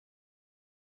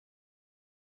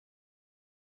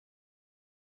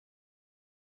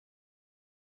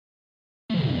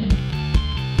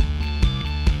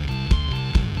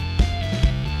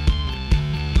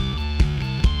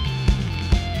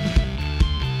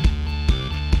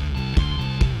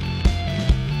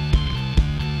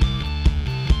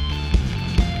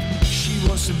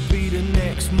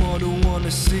Next model on the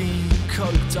scene,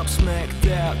 coked up, smacked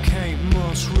out, Kate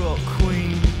Moss, rock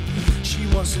queen. She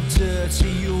wants a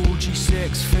dirty orgy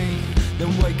sex fiend, then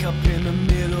wake up in the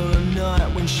middle of the night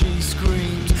when she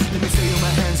screams. Let me tell you, my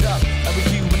hands up, how are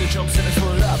you when the job center's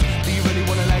full up? Do you really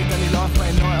wanna lay down your life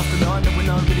playing night after night, then when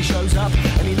nobody shows up?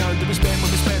 And you know that we spend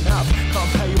when we spent up,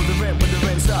 can't pay all the rent when the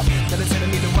rent's up. Then they're telling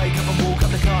me to wake up and walk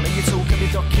up the car and you talk and you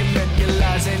document your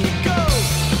lies and you go.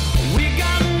 We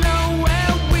got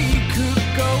nowhere we could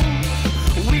go,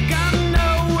 we got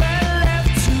nowhere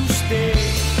left to stay.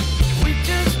 We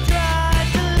just tried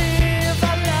to live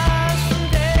our lives from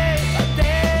day by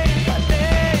day by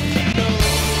day, you know.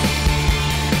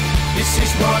 This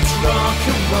is what's rock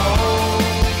and roll.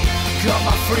 Got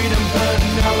my freedom but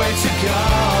nowhere to go.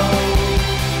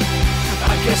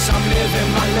 I guess I'm living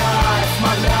my life,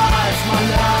 my life, my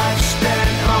life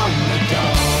spent on the go.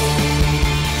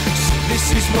 So this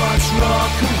is what's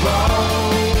rock and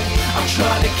roll. I'm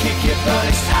trying to kick it but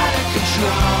it's out of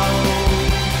control.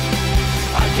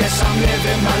 I guess I'm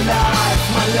living my life,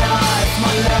 my life,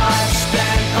 my life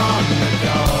spent on the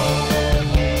go.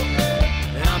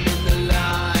 I'm in the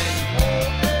line,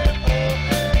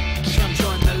 come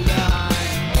join the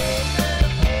line.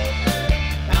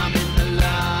 I'm in the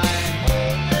line,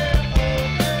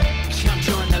 come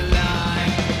join the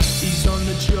line. He's on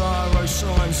the gyro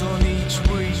signs on each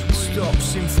week,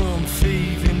 stops him from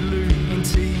thieving, looting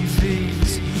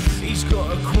TVs. He's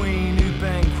got a queen who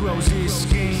bankrolls his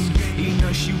scheme. He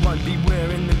knows she won't be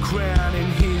wearing the crown in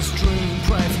his dream.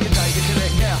 Praying for your day to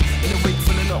collect now, in a week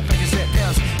full of knockbackers let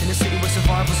downs. In a city where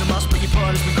survival's a must, but your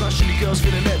pride has been crushed and your girl's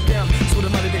feeling let down. So all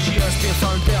the money that she earns being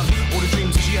thrown down, all the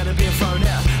dreams that she had are being thrown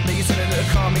out. Now you're telling her the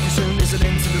car making soon there's an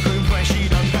end to the room. Praying she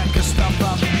don't back her stuff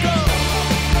up and go.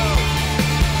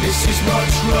 This is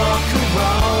what's rock and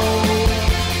roll.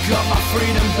 Got my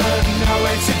freedom but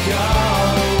nowhere to go.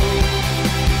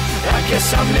 I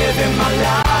guess I'm living my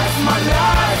life, my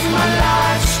life, my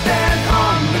life spent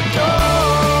on the go.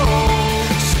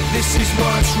 So this is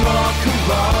what's rock and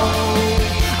roll.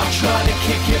 I'm trying to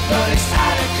kick it but it's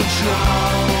out of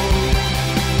control.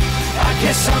 I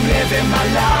guess I'm living my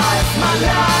life, my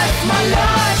life, my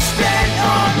life spent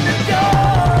on the go.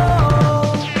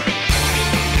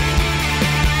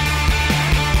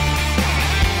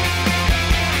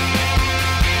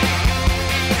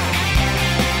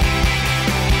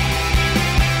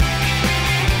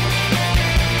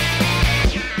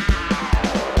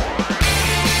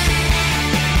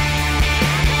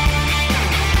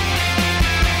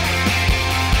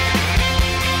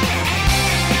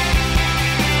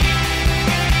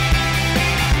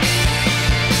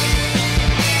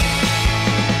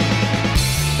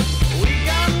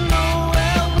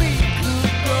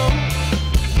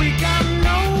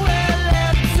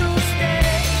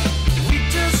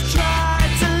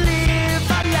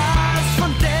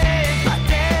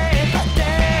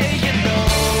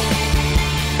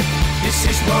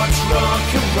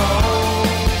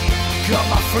 Got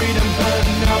my freedom but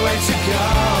nowhere to go.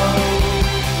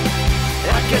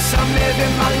 I guess I'm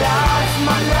living my life,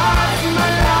 my life, my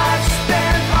life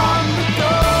spent on the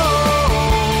go.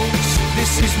 So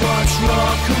this is what's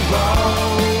rock and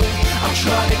roll. I'm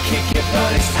trying to kick it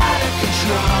but it's out of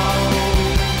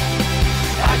control.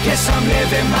 I guess I'm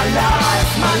living my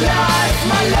life, my life,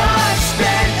 my life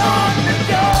spent on the go.